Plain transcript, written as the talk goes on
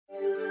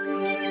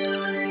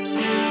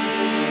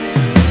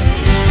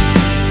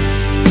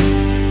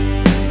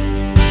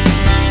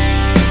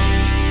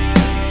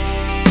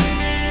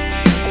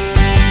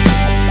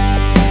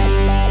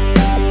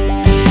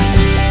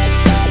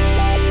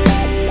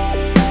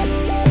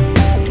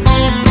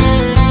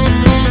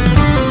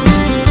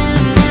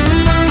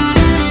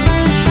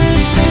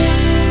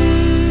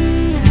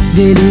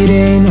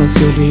delirei no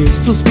seu beijo,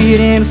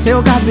 suspirei no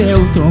seu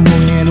cabelo. Tô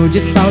morrendo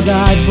de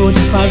saudade, vou te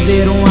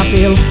fazer um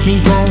apelo. Me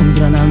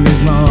encontra na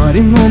mesma hora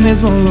e no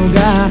mesmo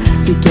lugar.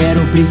 Se quer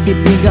um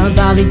príncipe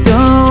encantado,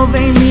 então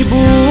vem me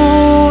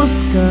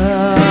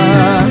buscar.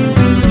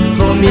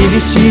 Vou me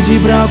vestir de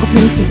branco,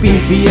 príncipe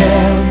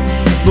fiel,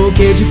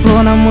 buquê de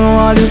flor na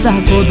mão, olhos da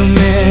cor do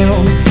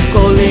mel.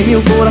 Colei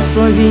 1000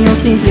 corações em um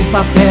simples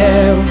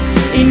papel,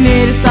 e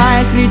nele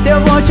está escrito: eu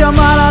vou te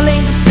amar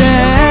além do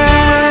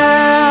céu.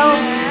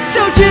 Se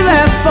eu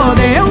tivesse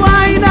poder, eu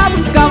ainda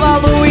buscava a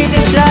lua e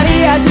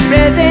deixaria de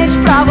presente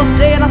pra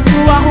você na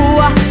sua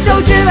rua. Se eu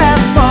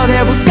tivesse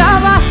poder,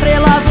 buscava as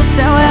estrelas do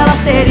céu, elas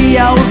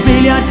seriam os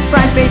brilhantes pra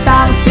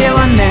enfeitar o seu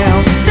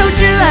anel. Se eu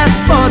tivesse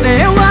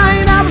poder, eu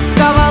ainda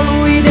buscava a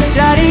lua e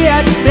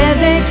deixaria de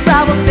presente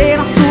pra você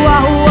na sua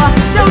rua.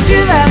 Se eu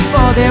tivesse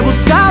poder,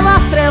 buscava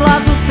as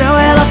estrelas do céu,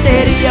 elas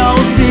seriam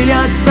os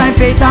brilhantes pra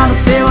enfeitar o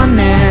seu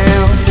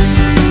anel.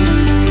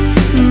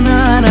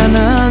 Na, na,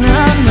 na, na,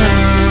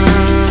 na.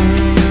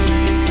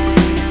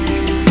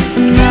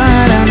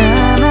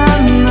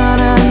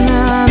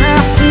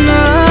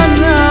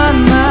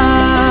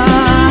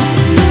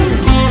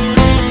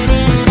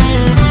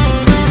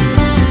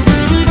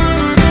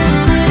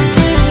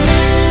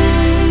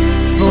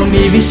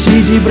 Me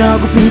vestir de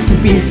branco,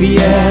 príncipe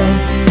fiel,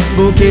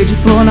 buquê de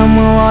flor na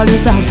mão, olhos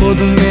da cor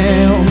do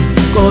mel.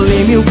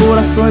 Colei 1000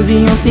 corações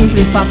em um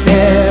simples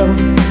papel,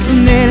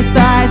 nele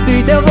está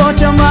escrito: eu vou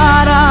te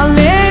amar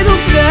além do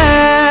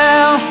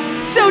céu.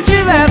 Se eu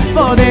tivesse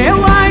poder,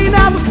 eu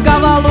ainda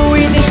buscava a lua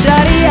e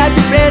deixaria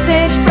de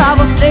presente pra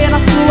você na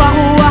sua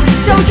rua.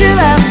 Se eu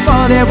tivesse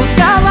poder,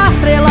 buscava as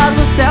estrelas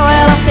do céu,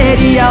 elas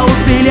seriam os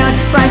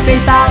brilhantes pra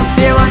enfeitar o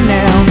seu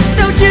anel.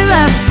 Se eu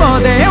tivesse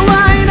poder, eu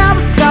ainda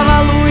buscava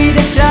a lua e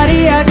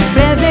deixaria de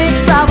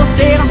presente pra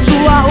você na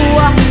sua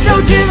rua. Se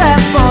eu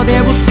tivesse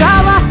poder,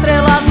 buscava as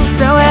estrelas do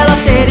céu, elas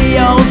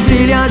seriam os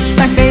brilhantes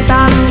pra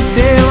enfeitar o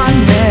seu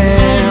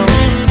anel.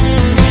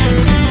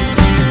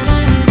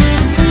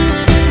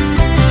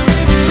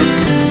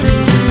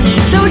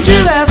 Se eu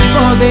tivesse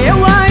poder,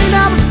 eu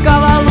ainda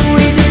buscava a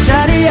lua e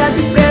deixaria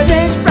de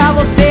presente pra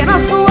você na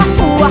sua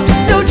rua.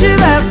 Se eu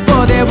tivesse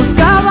poder,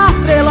 buscava as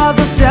estrelas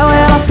do céu,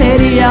 elas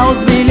seriam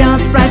os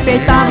brilhantes pra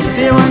enfeitar o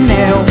seu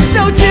anel. Se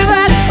eu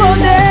tivesse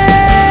poder,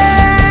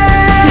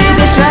 e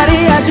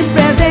deixaria de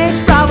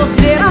presente pra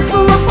você na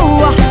sua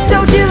rua. Se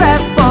eu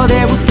tivesse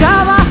poder,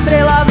 buscava as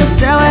estrelas do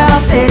céu,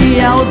 elas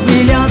seriam os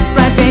brilhantes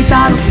pra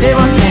enfeitar o seu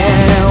anel.